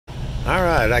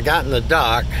Alright, I got in the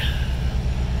dock.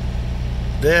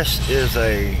 This is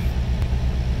a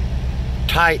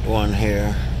tight one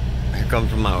here. Here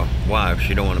comes my wife.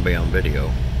 She don't want to be on video,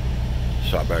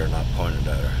 so I better not point it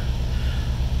at her.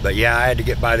 But yeah, I had to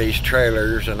get by these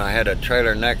trailers, and I had a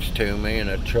trailer next to me and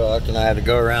a truck, and I had to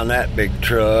go around that big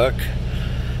truck.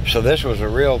 So this was a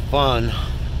real fun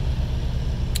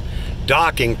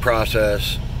docking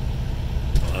process.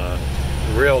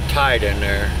 Real tight in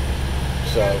there.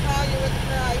 So call you with the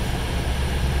price.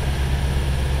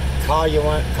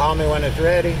 Call me when it's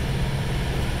ready.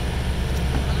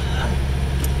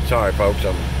 Sorry, folks.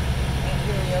 Sorry.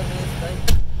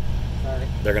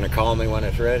 They're gonna call me when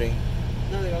it's ready.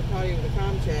 No, they're gonna call you with a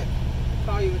com check.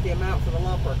 Call you with the amount for the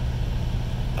lumper.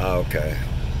 Okay.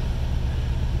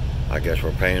 I guess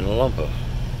we're paying the lumper.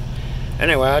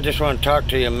 Anyway, I just want to talk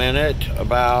to you a minute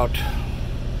about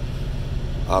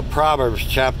Proverbs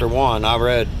chapter 1.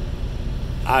 I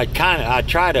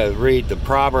try to read the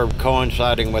proverb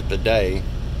coinciding with the day,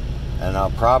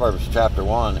 and Proverbs chapter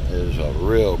 1 is a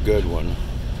real good one.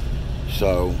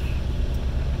 So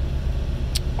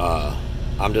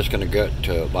I'm just going to get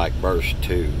to like verse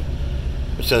 2.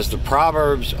 It says, the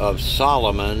Proverbs of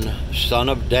Solomon, son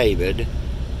of David,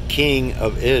 king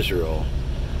of Israel,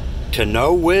 to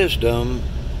know wisdom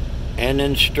and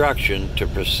instruction, to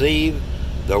perceive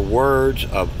the words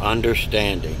of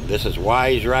understanding. This is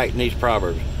why he's writing these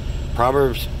Proverbs.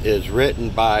 Proverbs is written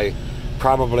by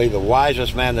probably the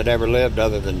wisest man that ever lived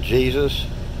other than Jesus.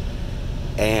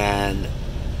 And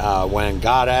when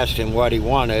God asked him what he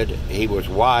wanted, he was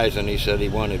wise, and he said he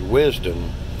wanted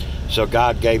wisdom. So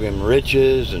God gave him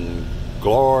riches and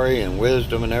glory and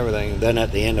wisdom and everything. Then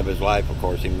at the end of his life, of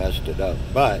course, he messed it up.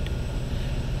 But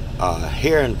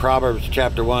here in Proverbs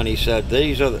chapter 1, he said,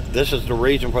 this is the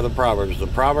reason for the Proverbs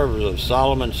of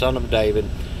Solomon, son of David,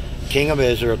 king of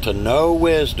Israel, to know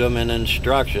wisdom and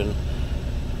instruction,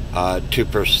 to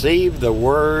perceive the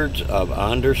words of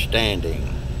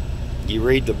understanding. You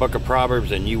read the book of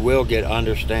Proverbs and you will get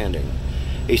understanding.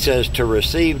 He says to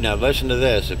receive, now listen to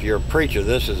this, if you're a preacher,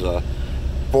 this is a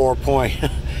 4-point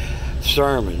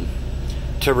sermon.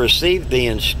 To receive the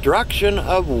instruction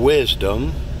of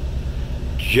wisdom,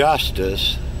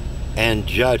 justice, and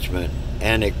judgment,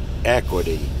 and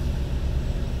equity.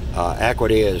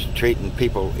 Equity is treating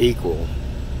people equal.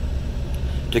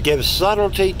 To give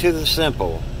subtlety to the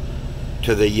simple,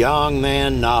 to the young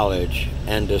man knowledge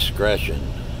and discretion.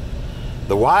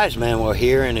 The wise man will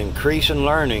hear and increase in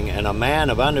learning, and a man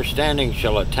of understanding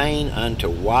shall attain unto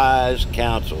wise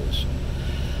counsels.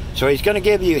 So he's going to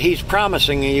give you, he's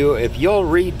promising you, if you'll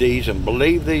read these and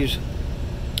believe these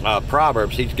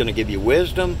Proverbs, he's going to give you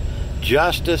wisdom,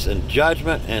 justice, and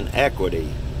judgment, and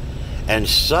equity, and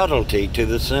subtlety to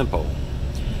the simple.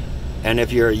 And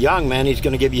if you're a young man, he's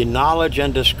going to give you knowledge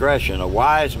and discretion. A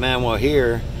wise man will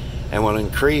hear and will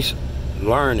increase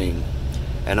learning,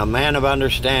 and a man of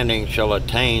understanding shall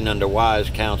attain unto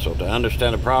wise counsel. To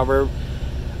understand a proverb,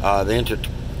 the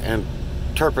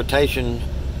interpretation,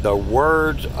 the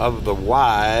words of the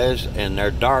wise and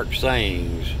their dark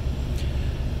sayings.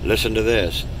 Listen to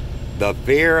this. The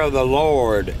fear of the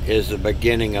Lord is the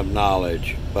beginning of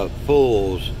knowledge, but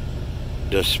fools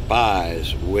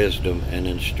despise wisdom and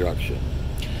instruction.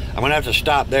 I'm going to have to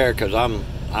stop there because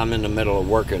I'm in the middle of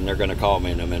working. They're going to call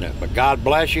me in a minute. But God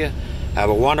bless you.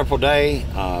 Have a wonderful day.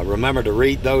 Remember to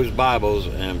read those Bibles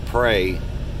and pray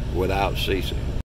without ceasing.